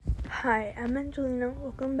Hi, I'm Angelina.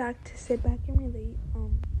 Welcome back to Sit Back and Relate.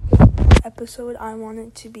 This episode I want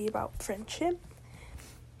it to be about friendship.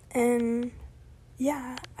 And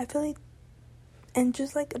yeah, I feel like, and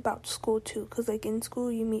just like about school too, because like in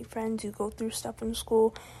school you meet friends, you go through stuff in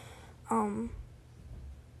school. I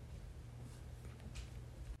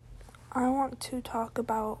want to talk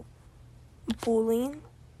about bullying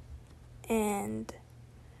and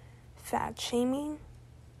fat shaming,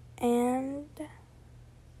 and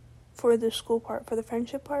for the school part, for the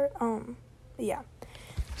friendship part, yeah.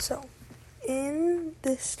 So, in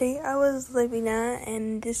the state I was living at,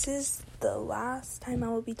 and this is the last time I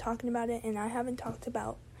will be talking about it, and I haven't talked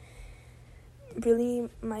about really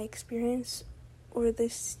my experience or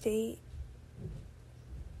this state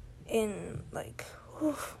in like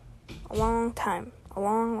a long time,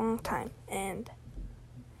 and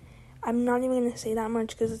I'm not even going to say that much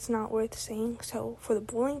because it's not worth saying. So for the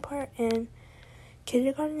bullying part, in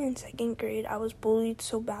kindergarten and second grade, I was bullied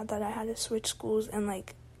so bad that I had to switch schools, and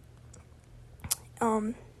like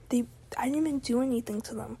I didn't even do anything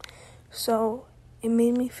to them, so it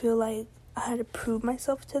made me feel like I had to prove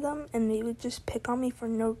myself to them, and they would just pick on me for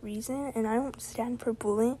no reason. And I don't stand for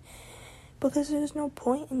bullying because there's no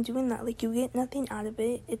point in doing that. Like, you get nothing out of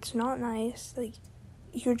it. It's not nice. Like,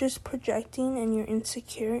 you're just projecting and you're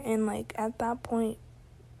insecure, and like at that point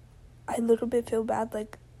I a little bit feel bad,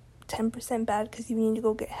 like 10% bad because you need to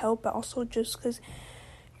go get help, but also just because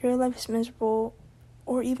your life is miserable.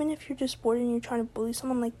 Or even if you're just bored and you're trying to bully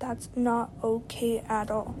someone, like, that's not okay at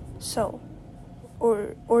all. So,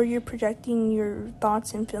 or you're projecting your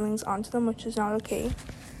thoughts and feelings onto them, which is not okay.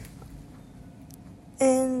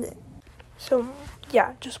 And so,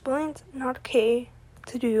 yeah, just bullying's not okay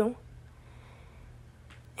to do.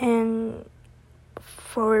 And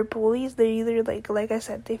for bullies, they're either, like I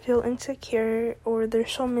said, they feel insecure, or they're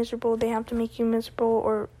so miserable they have to make you miserable,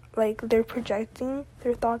 or, like, they're projecting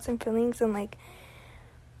their thoughts and feelings, and, like,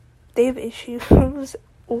 they have issues,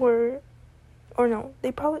 or no,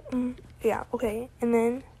 they probably, yeah, okay, and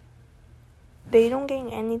then they don't gain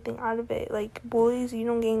anything out of it. Like, bullies, you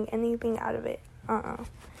don't gain anything out of it,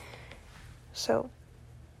 so,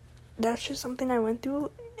 that's just something I went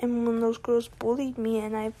through, and when those girls bullied me,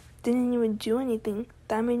 and I didn't even do anything,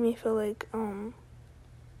 that made me feel like I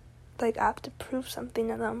have to prove something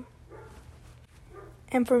to them.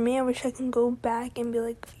 And for me, I wish I can go back and be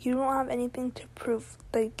like, you don't have anything to prove.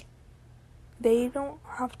 Like, they don't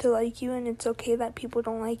have to like you, and it's okay that people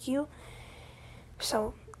don't like you.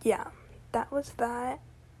 So, yeah, that was that.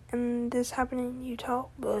 And this happened in Utah.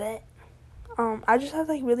 Blech. I just had,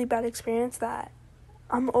 like, really bad experience that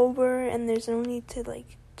I'm over, and there's no need to,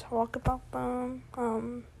 like, talk about them.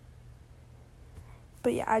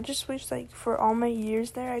 But yeah, I just wish, like, for all my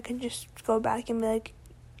years there, I could just go back and be like,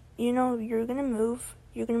 you know, you're gonna move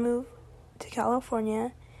to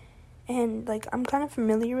California, and, like, I'm kind of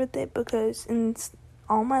familiar with it because in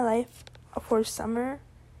all my life, for summer,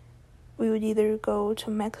 we would either go to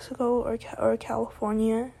Mexico or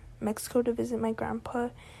California. Mexico to visit my grandpa,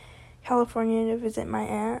 California to visit my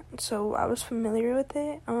aunt, so I was familiar with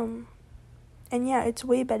it. And yeah, it's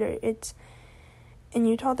way better. It's in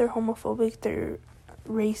Utah, they're homophobic, they're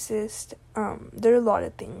racist, there are a lot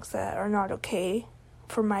of things that are not okay,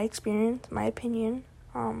 for my experience, my opinion.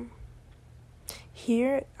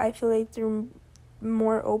 Here, I feel like they're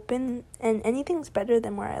more open, and anything's better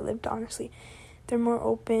than where I lived, honestly. They're more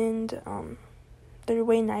open, they're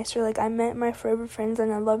way nicer. Like, I met my forever friends,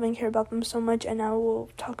 and I love and care about them so much, and I will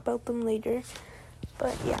talk about them later.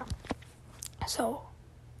 But yeah, so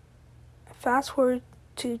fast forward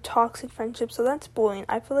to toxic friendships. So that's bullying.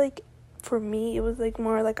 I feel like for me, it was like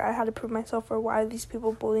more like I had to prove myself for why these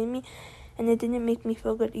people bullying me, and it didn't make me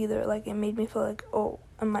feel good either. Like, it made me feel like, oh,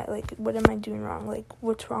 what am I doing wrong? Like,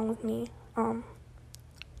 what's wrong with me?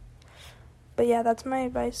 But yeah, that's my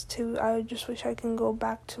advice too. I just wish I can go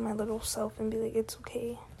back to my little self and be like, it's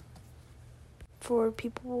okay for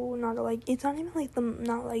people not to like. It's not even like them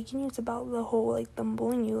not liking you. It's about the whole, like, them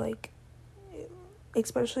bullying you. Like,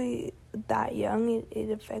 especially that young,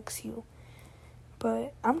 it affects you.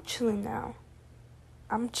 But I'm chilling now.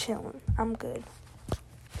 I'm good.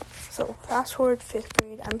 So fast forward 5th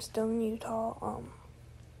grade. I'm still in Utah.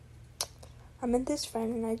 I met this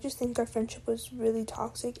friend, and I just think our friendship was really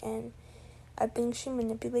toxic, and I think she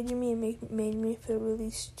manipulated me and made me feel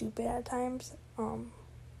really stupid at times.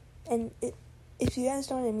 And if you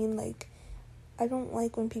guys know what I mean, like, I don't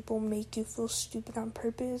like when people make you feel stupid on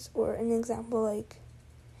purpose. Or an example, like,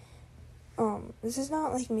 this is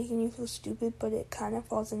not, like, making you feel stupid, but it kind of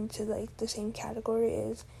falls into, like, the same category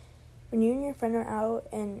is when you and your friend are out,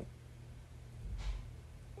 and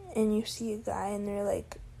you see a guy, and they're,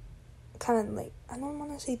 like, kind of, like, I don't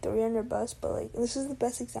want to say throw you under bus, but, like, this is the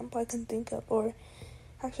best example I can think of, or,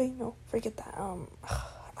 actually, no, forget that,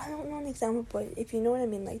 I don't know an example, but if you know what I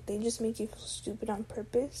mean, like, they just make you feel stupid on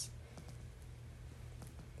purpose,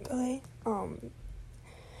 okay,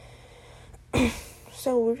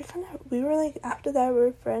 so we were, like, after that, we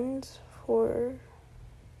were friends for,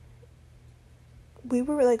 we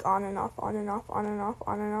were, like, on and off,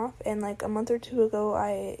 and, like, a month or two ago,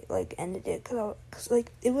 I, like, ended it, because,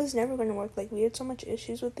 like, it was never going to work, like, we had so much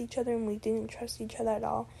issues with each other, and we didn't trust each other at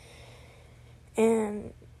all,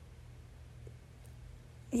 and,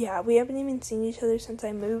 yeah, we haven't even seen each other since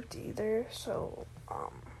I moved either, so,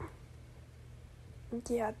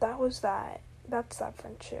 yeah, that's that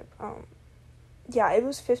friendship, yeah, it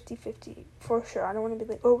was 50-50, for sure. I don't want to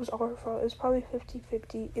be like, oh, it was all her fault. It was probably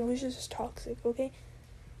 50-50. It was just toxic, okay?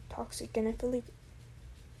 Toxic. And I feel like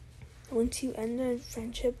once you end a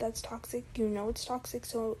friendship that's toxic, you know it's toxic,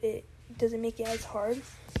 so it doesn't make it as hard.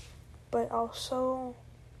 But also,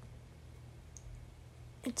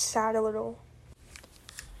 it's sad a little.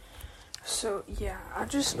 So, yeah, I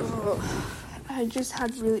just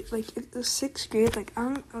had really, like, the 6th grade, like,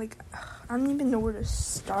 I don't even know where to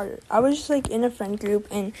start. I was just, like, in a friend group,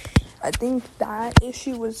 and I think that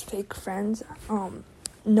issue was fake friends.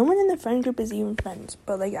 No one in the friend group is even friends,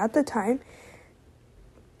 but, like, at the time,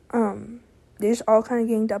 they just all kind of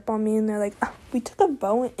ganged up on me, and they're like, we took a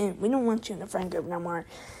vote, and we don't want you in the friend group no more,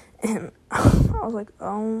 and I was like,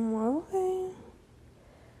 okay,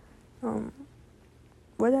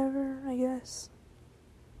 whatever, I guess.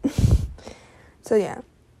 So, yeah.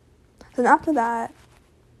 Then after that,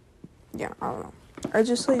 yeah, I don't know. I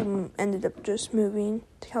just, like, ended up just moving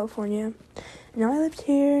to California. And now I lived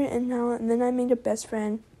here, and then I made a best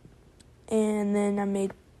friend. And then I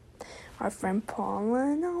made our friend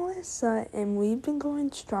Paula and Alyssa. And we've been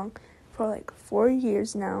going strong for, like, 4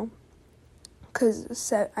 years now.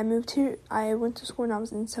 Because I moved here. I went to school when I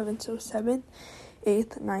was in 7th. So 7th,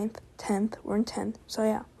 8th, 9th, 10th. We're in 10th. So,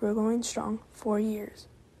 yeah, we're going strong 4 years.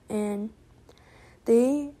 And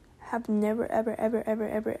they have never,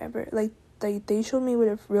 ever, like, they showed me what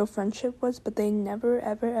a real friendship was, but they never,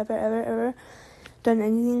 ever done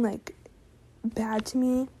anything, like, bad to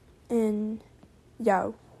me, and,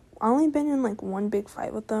 yeah, I only been in, like, one big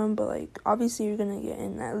fight with them, but, like, obviously you're gonna get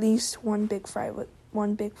in at least one big fight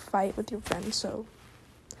with your friends, so,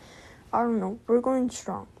 I don't know, we're going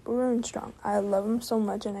strong, I love them so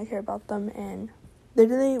much, and I care about them, and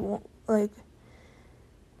literally, like,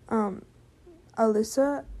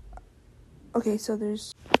 Alyssa, okay, so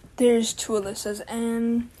there's 2 Alyssas,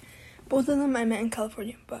 and both of them I met in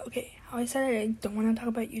California, but okay, how I said I don't want to talk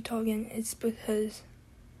about Utah again, it's because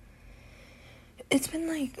it's been,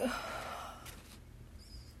 like,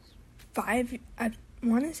 I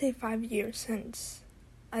want to say 5 years since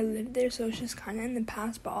I lived there, so it's just kind of in the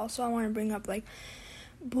past, but also I want to bring up, like,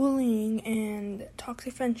 bullying and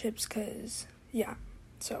toxic friendships, because, yeah,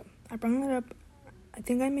 so I brought that up. I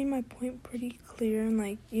think I made my point pretty clear, and,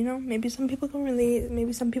 like, you know, maybe some people can relate,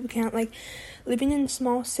 maybe some people can't, like, living in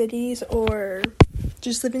small cities, or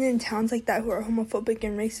just living in towns like that who are homophobic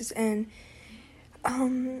and racist, and,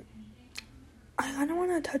 I kind of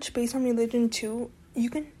want to touch base on religion, too. You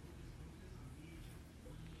can,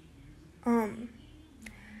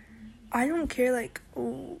 I don't care, like,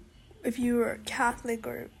 if you were Catholic,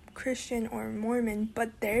 or Christian, or Mormon,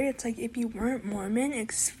 but there it's like if you weren't Mormon,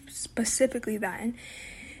 specifically that, and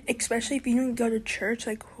especially if you didn't go to church,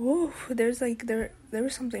 like, whoo, there's like there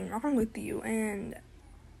was something wrong with you, and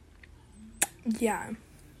yeah,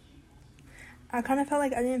 I kind of felt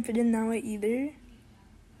like I didn't fit in that way either.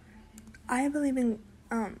 I believe in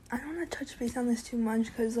I don't want to touch base on this too much,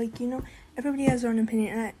 because, like, you know, everybody has their own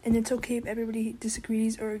opinion, and it's okay if everybody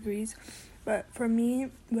disagrees or agrees, but for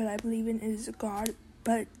me, what I believe in is God.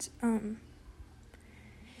 But,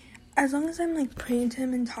 as long as I'm, like, praying to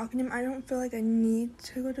him and talking to him, I don't feel like I need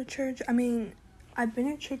to go to church. I mean, I've been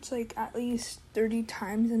at church, like, at least 30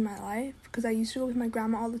 times in my life, because I used to go with my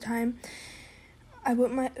grandma all the time. I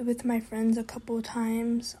went with my friends a couple of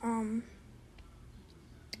times,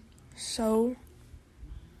 so,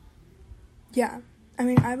 yeah. I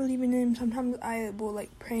mean, I believe in him. Sometimes I will,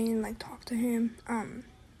 like, pray and, like, talk to him,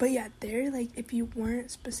 but yeah, there, like, if you weren't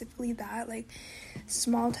specifically that, like,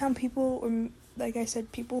 small town people, or, like I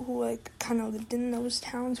said, people who, like, kind of lived in those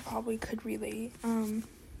towns probably could relate,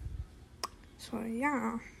 so,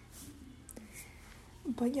 yeah,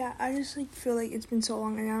 but, yeah, I just, like, feel like it's been so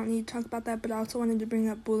long, and I don't need to talk about that, but I also wanted to bring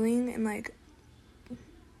up bullying, and, like,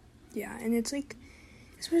 yeah, and it's, like,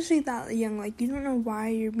 especially that young, like, you don't know why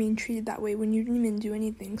you're being treated that way when you didn't even do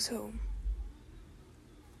anything, so,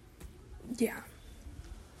 yeah.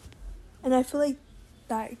 And I feel like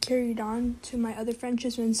that carried on to my other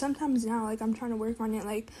friendships, and sometimes now, like, I'm trying to work on it.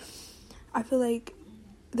 Like, I feel like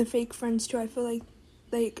the fake friends too, I feel like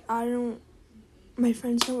my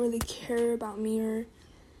friends don't really care about me, or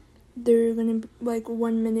they're gonna, like,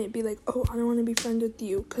 1 minute be like, oh, I don't want to be friends with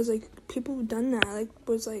you, because, like, people who've done that, like,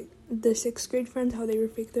 was, like, the 6th grade friends, how they were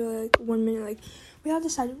fake. They're like, 1 minute, like, we all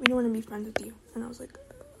decided we don't want to be friends with you, and I was like,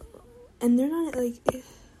 and they're not, like,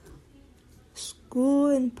 school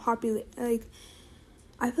and popular, like,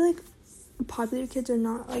 I feel like popular kids are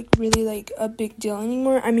not, like, really, like, a big deal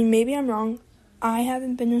anymore. I mean, maybe I'm wrong. I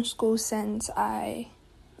haven't been in school since I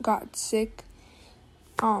got sick.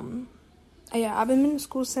 Yeah, I've been in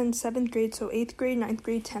school since 7th grade, so 8th grade, 9th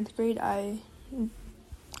grade, 10th grade, I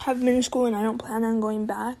haven't been in school, and I don't plan on going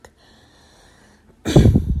back.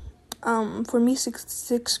 For me,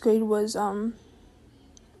 sixth grade was,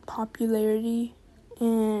 popularity,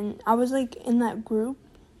 and I was, like, in that group,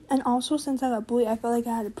 and also, since I got bullied, I felt like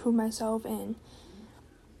I had to prove myself, and,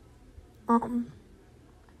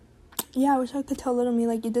 yeah, I wish I could tell little me,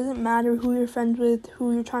 like, it doesn't matter who you're friends with,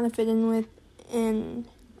 who you're trying to fit in with, and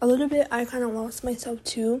a little bit, I kind of lost myself,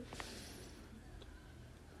 too.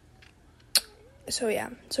 So, yeah,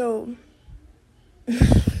 so,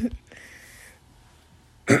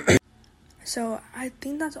 so, I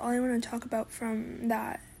think that's all I want to talk about from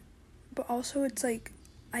that, but also, it's, like,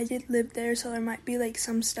 I did live there, so there might be, like,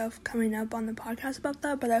 some stuff coming up on the podcast about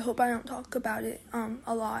that, but I hope I don't talk about it,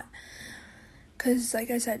 a lot, because, like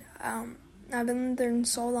I said, I've been there in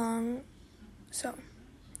so long, so,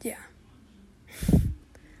 yeah.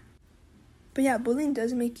 But yeah, bullying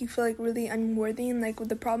does make you feel, like, really unworthy, and, like, with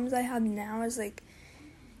the problems I have now is, like,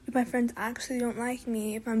 if my friends actually don't like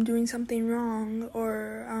me, if I'm doing something wrong,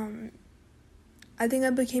 or, I think I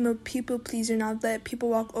became a people pleaser now, that people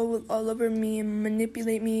walk all over me and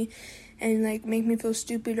manipulate me, and, like, make me feel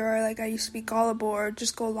stupid, or, like, I used to be gullible, or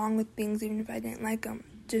just go along with things even if I didn't like them,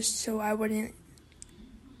 just so I wouldn't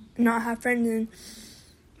not have friends. And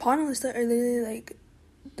Paul and Alyssa are literally, like,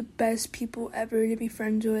 the best people ever to be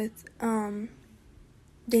friends with.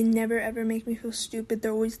 They never ever make me feel stupid.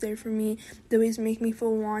 They're always there for me. They always make me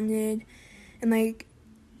feel wanted. And, like,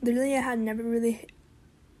 literally, I had never really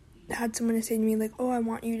had someone to say to me, like, oh, I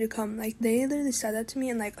want you to come. Like, they literally said that to me,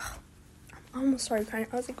 and, like, I almost started crying.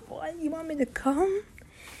 I was like, what? You want me to come?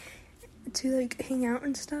 To, like, hang out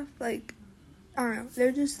and stuff? Like, I don't know.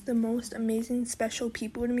 They're just the most amazing, special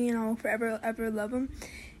people to me, and I'll forever, ever love them.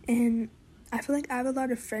 And I feel like I have a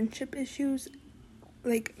lot of friendship issues,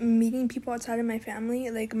 like, meeting people outside of my family.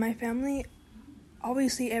 Like, my family,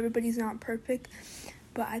 obviously, everybody's not perfect,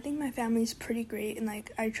 but I think my family's pretty great, and,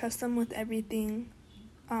 like, I trust them with everything.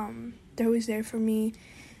 They're always there for me.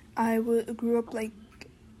 I grew up, like,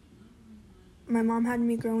 my mom had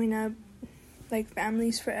me growing up, like,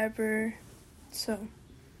 families forever, so,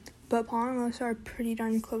 but Paul and Alyssa are pretty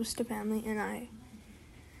darn close to family, and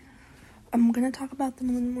I'm gonna talk about them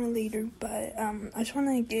a little more later, but, I just want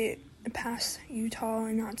to get past Utah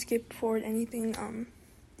and not skip forward anything.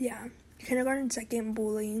 Yeah, kindergarten, second,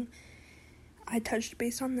 bullying, I touched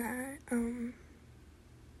base on that.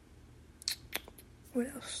 What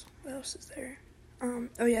else is there?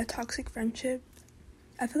 Oh yeah, toxic friendship.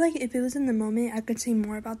 I feel like if it was in the moment, I could say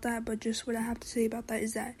more about that, but just what I have to say about that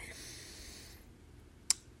is that,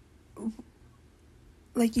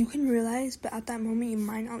 like, you can realize, but at that moment, you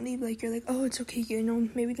might not leave. Like, you're like, oh, it's okay, you know,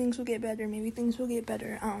 maybe things will get better,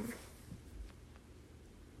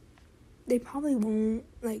 they probably won't,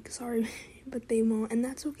 like, sorry, but they won't, and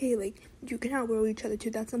that's okay. Like, you can outgrow each other, too.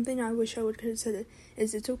 That's something I wish I would have said,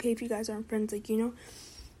 is it's okay if you guys aren't friends. Like, you know,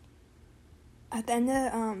 at the end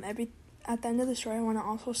of the story, I want to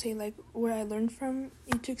also say, like, what I learned from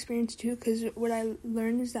each experience, too, because what I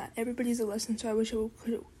learned is that everybody's a lesson, so I wish I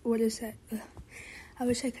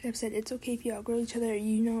could have said, it's okay if you outgrow each other,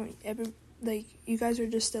 you know, like, you guys are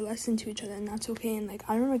just a lesson to each other, and that's okay. And, like,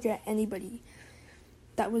 I don't regret anybody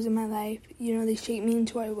that was in my life. You know, they shaped me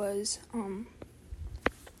into who I was.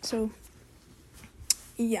 So,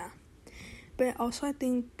 yeah. But also, I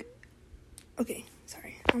think, okay,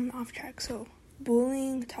 sorry, I'm off track. So,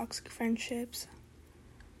 bullying, toxic friendships.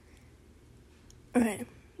 Okay,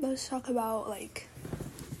 let's talk about, like,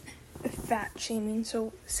 fat shaming.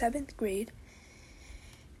 So, 7th grade,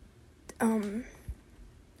 when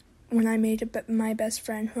I made my best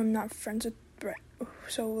friend, who I'm not friends with,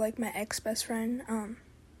 so, like, my ex-best friend, I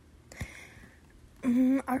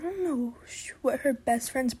don't know what her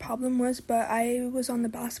best friend's problem was, but I was on the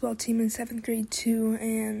basketball team in 7th grade, too,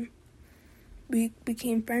 and we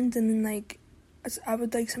became friends, and then, like, I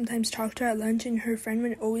would, like, sometimes talk to her at lunch, and her friend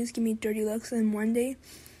would always give me dirty looks, and then one day,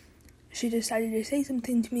 she decided to say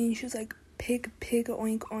something to me, and she was like, pig,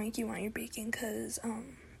 oink, oink, you want your bacon, because,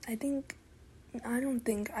 I don't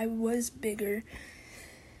think I was bigger,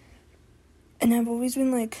 and I've always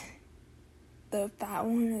been, like, the fat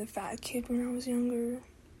one, or the fat kid when I was younger,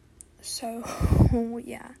 so,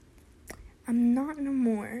 yeah, I'm not no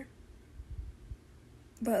more,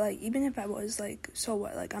 but, like, even if I was, like, so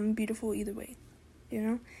what, like, I'm beautiful either way, you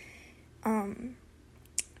know,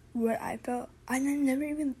 what I felt, I never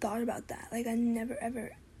even thought about that, like, I never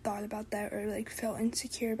ever thought about that, or, like, felt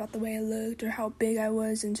insecure about the way I looked, or how big I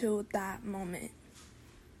was until that moment,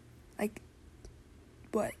 like,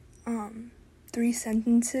 what, 3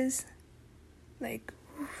 sentences, like,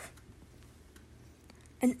 oof.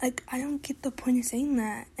 And, like, I don't get the point of saying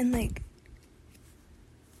that, and, like,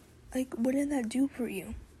 what did that do for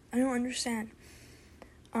you? I don't understand.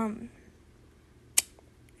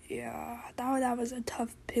 Yeah, that was a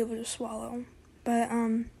tough pill to swallow, but,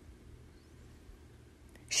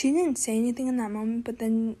 she didn't say anything in that moment, but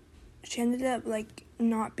then she ended up, like,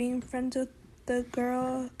 not being friends with the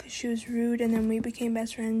girl, because she was rude, and then we became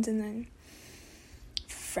best friends, and then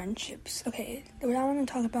friendships. Okay, what I want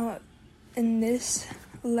to talk about in this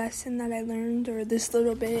lesson that I learned, or this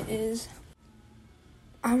little bit, is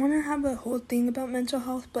I want to have a whole thing about mental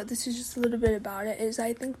health, but this is just a little bit about it, is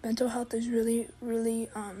I think mental health is really, really,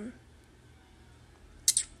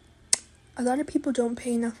 a lot of people don't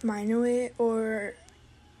pay enough mind to it, or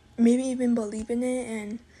maybe even believe in it,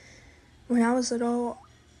 and when I was little,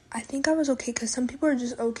 I think I was okay, because some people are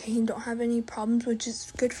just okay and don't have any problems, which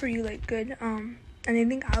is good for you, like, good, and I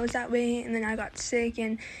think I was that way, and then I got sick,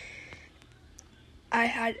 and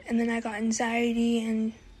then I got anxiety,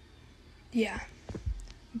 and, yeah,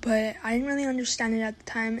 but I didn't really understand it at the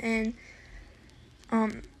time, and,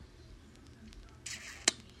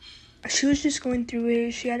 she was just going through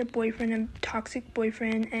it. She had a boyfriend, a toxic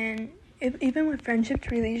boyfriend, and even with friendships,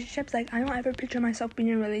 relationships, like, I don't ever picture myself being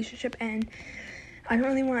in a relationship, and I don't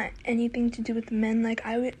really want anything to do with men. Like,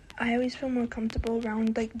 I always feel more comfortable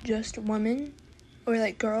around, like, just women, or,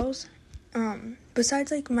 like, girls,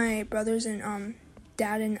 besides, like, my brothers and,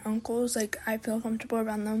 dad and uncles, like, I feel comfortable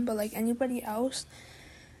around them, but, like, anybody else,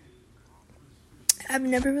 I've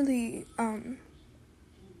never really,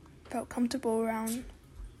 felt comfortable around.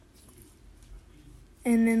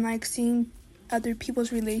 And then, like, seeing other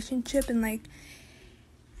people's relationship, and, like,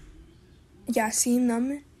 yeah, seeing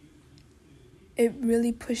them, it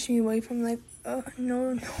really pushed me away from, like,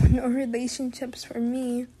 no relationships for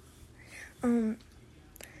me.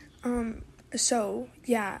 So,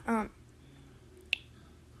 yeah,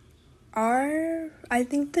 I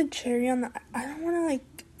think the cherry on the, I don't want to, like,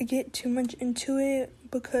 get too much into it,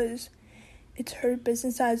 because it's her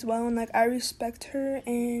business as well, and, like, I respect her,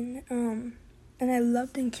 and I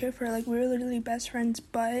loved and cared for her, like, we were literally best friends,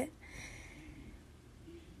 but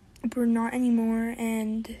we're not anymore,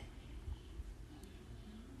 and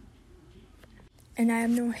I have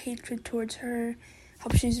no hatred towards her.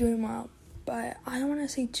 Hope she's doing well, but I don't want to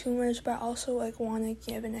say too much, but I also, like, want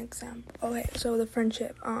to give an example. Okay, so the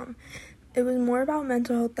friendship, it was more about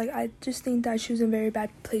mental health. Like, I just think that she was in a very bad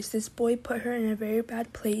place. This boy put her in a very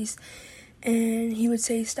bad place, and he would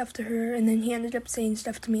say stuff to her, and then he ended up saying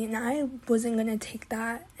stuff to me, and I wasn't gonna take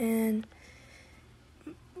that, and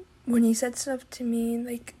when he said stuff to me,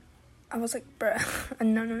 like, I was like, bruh,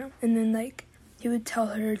 no, and then, like, he would tell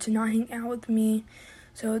her to not hang out with me,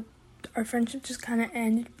 so our friendship just kind of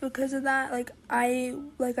ended because of that. Like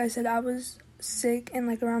I said, I was sick, and,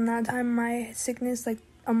 like, around that time, my sickness, like,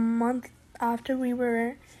 a month after we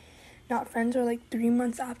were not friends, or, like, 3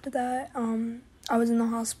 months after that, I was in the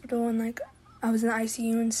hospital, and, like, I was in the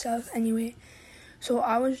ICU and stuff anyway, so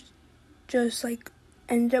I was just, like,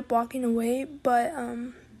 ended up walking away, but,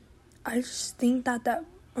 I just think that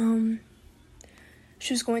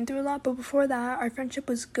she was going through a lot, but before that, our friendship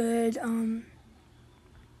was good.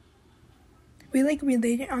 We, like,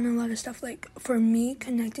 related on a lot of stuff. Like, for me,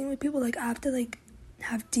 connecting with people, like, I have to, like,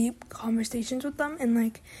 have deep conversations with them, and,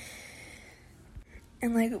 like,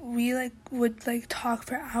 we, like, would, like, talk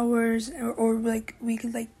for hours, or like, we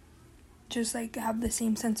could, like, just, like, have the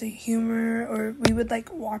same sense of humor, or we would,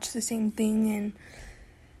 like, watch the same thing, and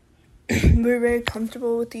we were very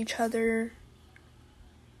comfortable with each other.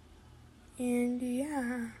 And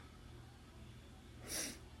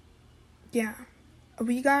yeah,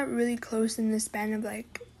 we got really close in the span of,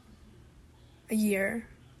 like, a year,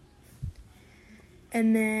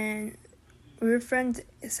 and then we were friends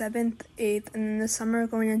 7th, 8th, and then the summer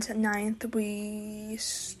going into 9th, we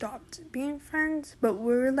stopped being friends, but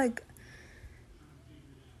we were, like,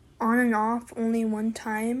 on and off only one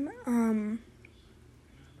time,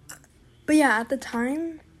 but yeah, at the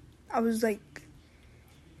time, I was, like,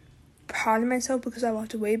 proud of myself because I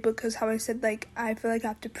walked away, because how I said, like, I feel like I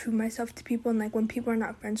have to prove myself to people, and, like, when people are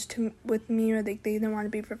not friends with me, or, like, they don't want to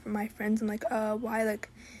be for my friends, I'm like, why, like,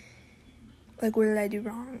 what did I do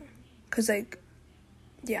wrong? Because, like,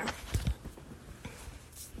 yeah.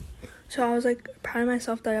 So I was, like, proud of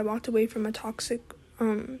myself that I walked away from a toxic,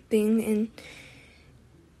 thing, and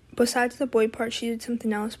besides the boy part, she did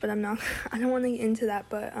something else, but I don't want to get into that,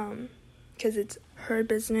 but, because it's her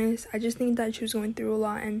business. I just think that she was going through a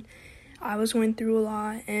lot, and I was going through a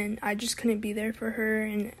lot, and I just couldn't be there for her,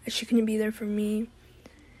 and she couldn't be there for me,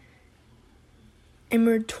 and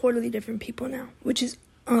we're totally different people now, which is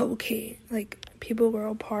okay. Like, people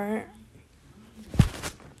grow apart.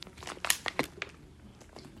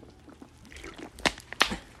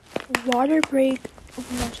 Water break. Oh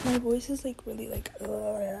my gosh, my voice is, like, really, like,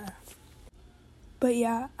 ugh. But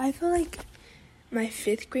yeah, I feel like my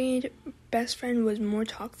 5th grade best friend was more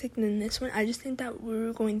toxic than this one. I just think that we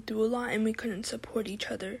were going through a lot and we couldn't support each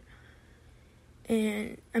other.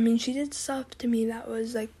 And, I mean, she did stuff to me that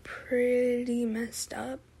was, like, pretty messed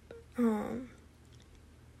up.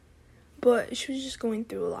 But she was just going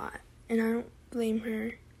through a lot, and I don't blame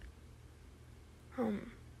her.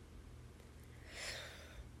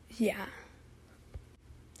 Yeah.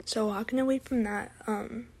 So walking away from that,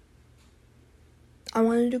 I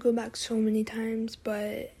wanted to go back so many times,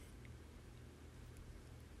 but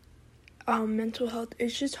mental health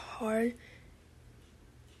is just hard.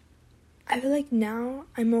 I feel like now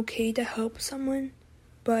I'm okay to help someone,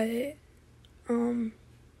 but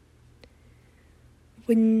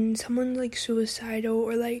when someone's, like, suicidal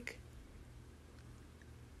or, like,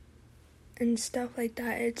 and stuff like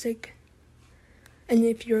that, it's, like, and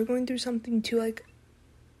if you're going through something too, like,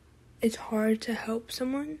 it's hard to help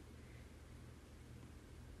someone.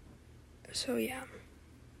 So, yeah.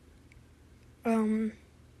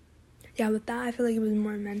 Yeah, with that, I feel like it was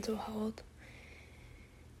more mental health.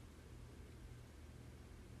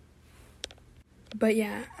 But,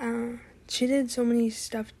 yeah, she did so much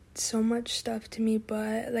stuff to me,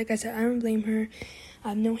 but, like I said, I don't blame her. I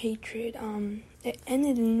have no hatred. It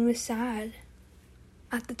ended and it was sad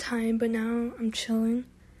at the time, but now I'm chilling.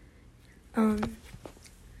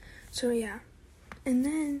 So, yeah. And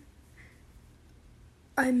then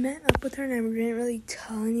I met up with her, and I didn't really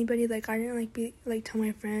tell anybody. Like, I didn't, tell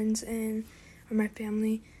my friends or my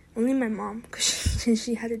family. Only my mom, because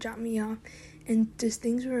she had to drop me off. And just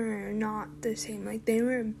things were not the same. Like, they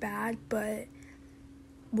weren't bad, but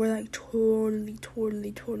we're, like, totally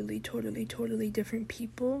different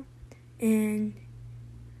people. And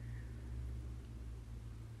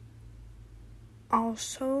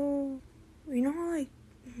also, you know, like,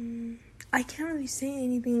 I can't really say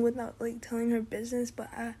anything without, like, telling her business, but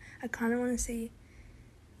I kind of want to say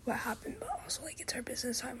what happened, but also, like, it's her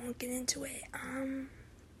business, so I won't get into it.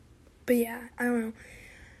 But yeah, I don't know.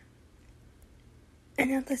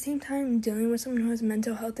 And at the same time, dealing with someone who has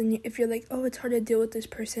mental health, and if you're like, oh, it's hard to deal with this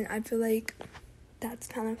person, I feel like that's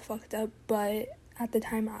kind of fucked up. But at the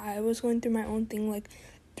time, I was going through my own thing. Like,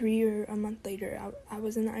 3 or a month later, I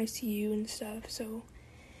was in the ICU and stuff. So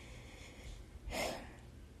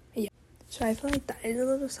yeah. So I feel like that is a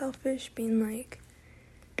little selfish, being like,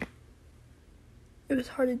 it was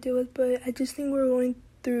hard to deal with. But I just think we're going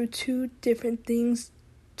through 2 different things,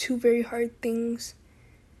 2 very hard things.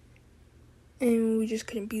 And we just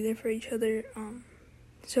couldn't be there for each other.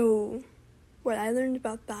 So what I learned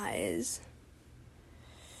about that is,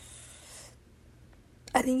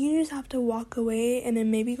 I think you just have to walk away and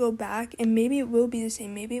then maybe go back, and maybe it will be the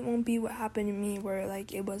same. Maybe it won't be what happened to me, where,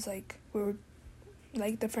 like, it was, like, where,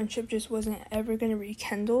 like, the friendship just wasn't ever gonna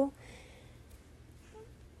rekindle.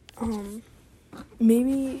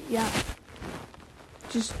 Maybe, yeah,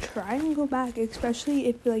 just try and go back, especially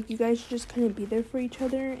if, like, you guys just couldn't be there for each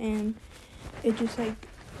other, and it just, like,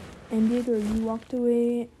 ended, or you walked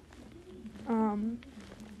away.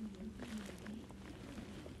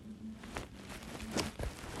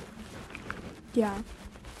 Yeah.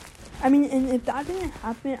 I mean, and if that didn't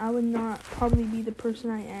happen, I would not probably be the person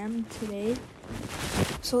I am today.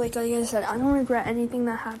 So, like I said, I don't regret anything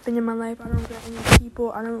that happened in my life. I don't regret any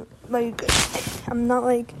people. I'm not,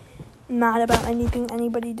 like, mad about anything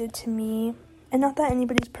anybody did to me. And not that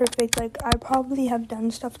anybody's perfect. Like, I probably have done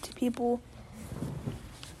stuff to people.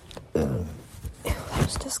 Ew, that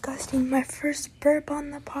was disgusting. My first burp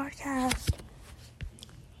on the podcast.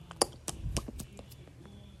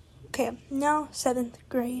 Okay, now 7th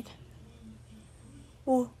grade.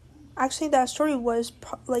 Well, actually, that story was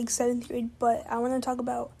 7th grade, but I want to talk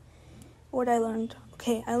about what I learned.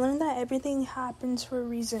 Okay, I learned that everything happens for a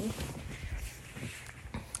reason.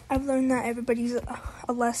 I've learned that everybody's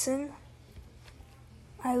a lesson.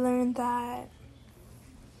 I learned that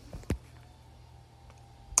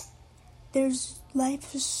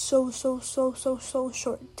life is so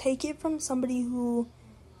short. Take it from somebody who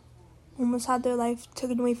almost had their life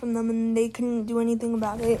taken away from them and they couldn't do anything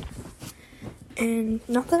about it. And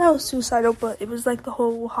not that I was suicidal, but it was like the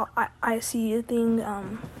whole I see you thing.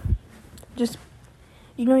 Just,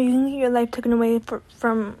 you can get your life taken away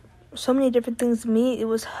from so many different things. To me, it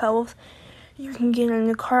was health. You can get in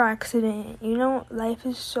a car accident. Life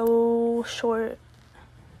is so short.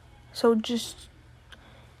 So just,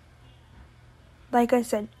 like I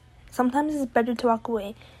said, sometimes it's better to walk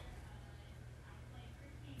away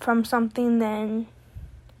from something than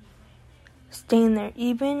staying there.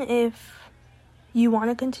 Even if you want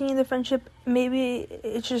to continue the friendship, maybe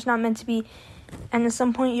it's just not meant to be. And at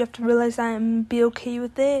some point, you have to realize that and be okay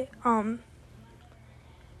with it.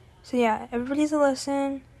 So yeah, everybody's a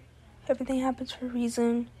lesson. Everything happens for a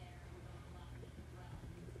reason.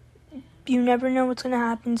 You never know what's going to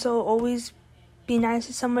happen, so always be nice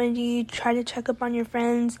to somebody. Try to check up on your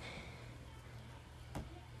friends.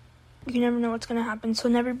 You never know what's going to happen, so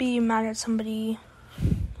never be mad at somebody.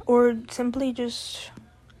 Or simply just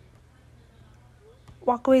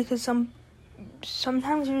walk away, because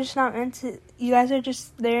sometimes you're just not meant to. You guys are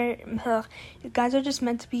just there. You guys are just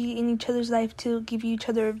meant to be in each other's life to give each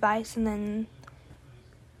other advice, and then,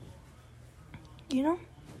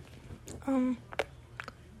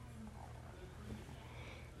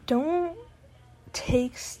 don't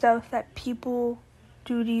take stuff that people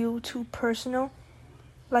do to you too personal.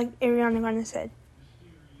 Like Ariana Grande said.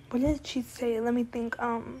 What did she say? Let me think.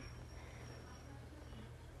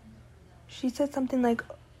 She said something like,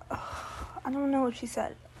 I don't know what she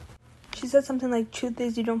said. She said something like, truth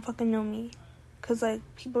is you don't fucking know me. Because,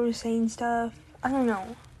 people were saying stuff. I don't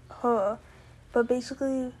know. But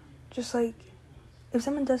basically, just, if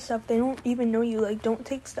someone does stuff, they don't even know you. Don't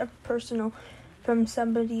take stuff personal from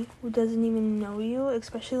somebody who doesn't even know you.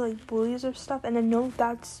 Especially, bullies or stuff. And I know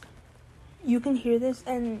you can hear this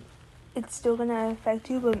and it's still going to affect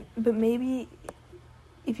you. But maybe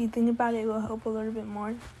if you think about it, it will help a little bit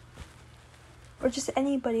more. Or just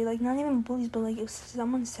anybody, not even bullies, but, if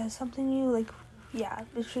someone says something to you, yeah,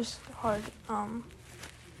 it's just hard.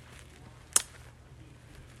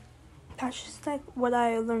 That's just, what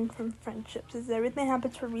I learned from friendships, is everything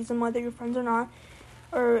happens for a reason, whether you're friends or not,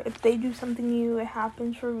 or if they do something to you, it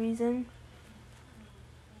happens for a reason.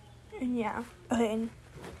 And, yeah. Okay, and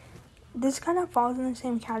this kind of falls in the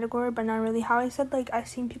same category, but not really. How I said, I've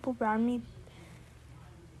seen people around me.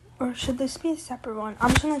 Or should this be a separate one?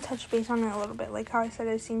 I'm just going to touch base on it a little bit. How I said,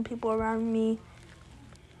 I've seen people around me,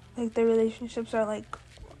 their relationships are,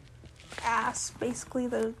 ass, basically.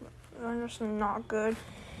 They're just not good.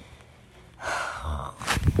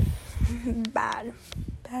 Bad.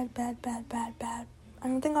 Bad. I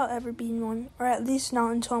don't think I'll ever be in one. Or at least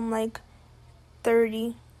not until I'm,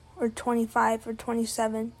 30. Or 25 or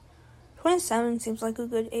 27. 27 seems like a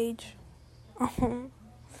good age.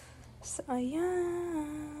 So, yeah.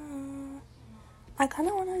 I kind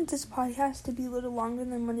of wanted this podcast to be a little longer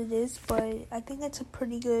than what it is, but I think it's a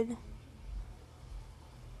pretty good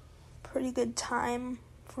time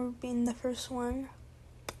for being the first one.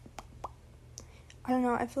 I don't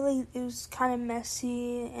know, I feel like it was kind of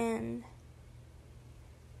messy, and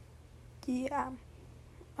yeah.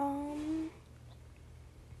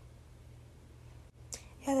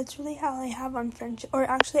 Yeah, that's really how I have on friendship. Or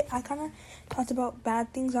actually, I kind of talked about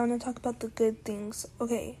bad things. I want to talk about the good things.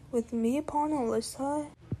 Okay, with me, Paul, and Alyssa,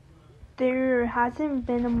 there hasn't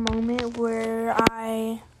been a moment where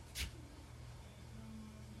I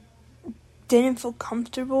didn't feel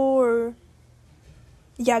comfortable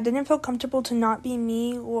didn't feel comfortable to not be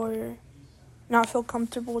me, or not feel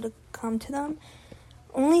comfortable to come to them.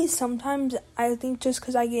 Only sometimes, I think, just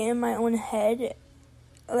because I get in my own head,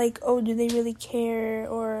 do they really care,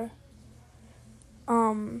 or,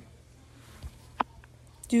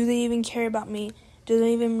 do they even care about me? Do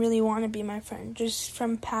they even really want to be my friend? Just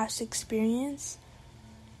from past experience.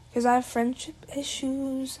 Because I have friendship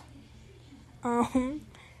issues.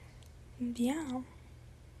 Yeah.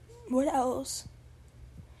 What else?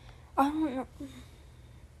 I don't know.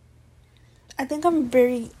 I think I'm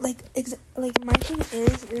very, my thing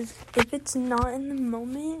is if it's not in the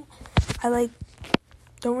moment, I,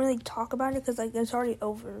 don't really talk about it, because, it's already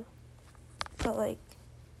over. But,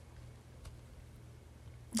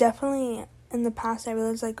 definitely in the past, I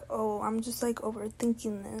realized, I'm just,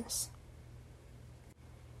 overthinking this.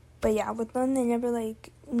 But, yeah, with them, they never,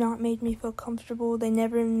 not made me feel comfortable. They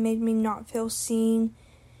never made me not feel seen.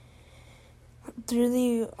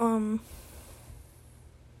 Really,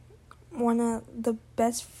 the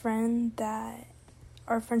best friend that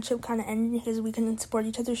our friendship kind of ended because we couldn't support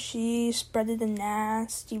each other. She spreaded a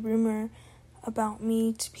nasty rumor about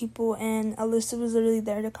me to people, and Alyssa was literally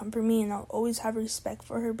there to comfort me, and I'll always have respect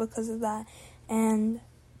for her because of that. And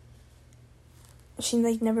she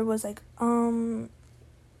never was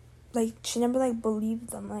she never believed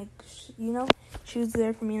them, she was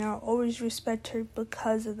there for me, and I'll always respect her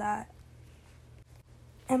because of that.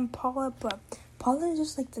 And Paula is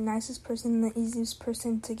just the nicest person, the easiest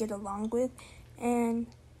person to get along with. And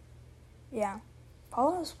yeah,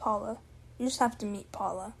 Paula is Paula. You just have to meet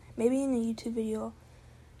Paula. Maybe in a YouTube video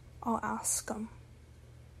I'll ask them.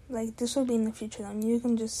 This will be in the future though. You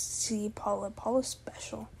can just see Paula. Paula's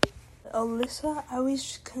special. Alyssa, I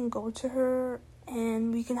always can go to her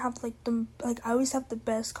and we can have I always have the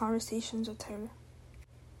best conversations with her.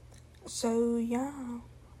 So yeah,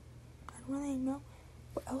 I don't really know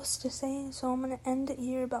what else to say. So I'm gonna end it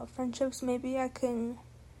here about friendships. Maybe I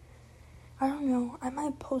don't know, I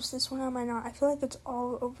might post this one, I might not. I feel like it's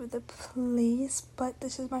all over the place, but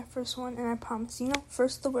this is my first one, and I promise,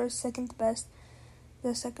 first the worst, second the best.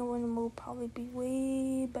 The second one will probably be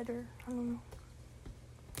way better. I don't know.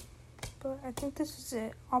 But I think this is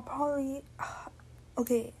it. I'll probably,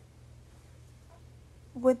 okay,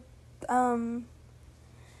 with, I'll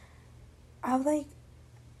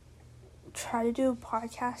try to do a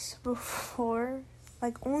podcast before,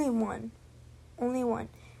 only one.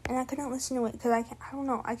 And I couldn't listen to it because I don't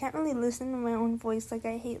know, I can't really listen to my own voice. I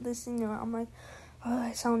hate listening to it. I'm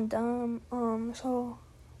I sound dumb. So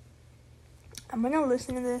I'm gonna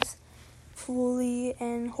listen to this fully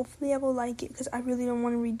and hopefully I will like it because I really don't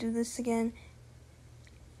want to redo this again.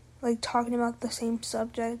 Talking about the same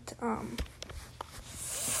subject.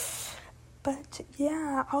 But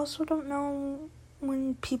yeah, I also don't know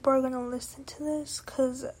when people are gonna listen to this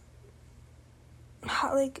because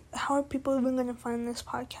how are people even gonna find this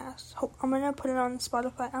podcast? I'm gonna put it on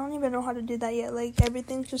Spotify. I don't even know how to do that yet.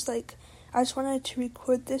 Everything's just I just wanted to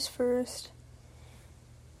record this first.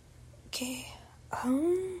 Okay.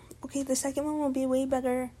 Okay, the second one will be way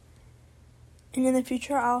better. And in the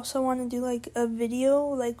future I also want to do a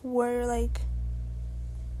video where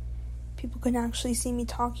people can actually see me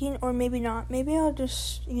talking, or maybe not. Maybe I'll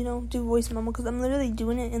just do voice memo because I'm literally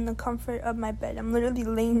doing it in the comfort of my bed. I'm literally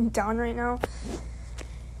laying down right now.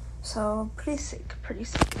 So, pretty sick.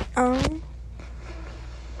 I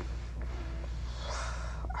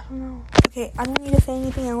don't know. Okay, I don't need to say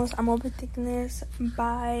anything else. I'm overthinking this.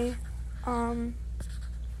 Bye.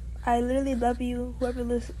 I literally love you, whoever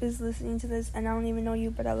is listening to this, and I don't even know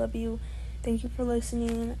you, but I love you. Thank you for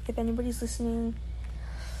listening. If anybody's listening.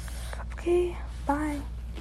 Okay, bye.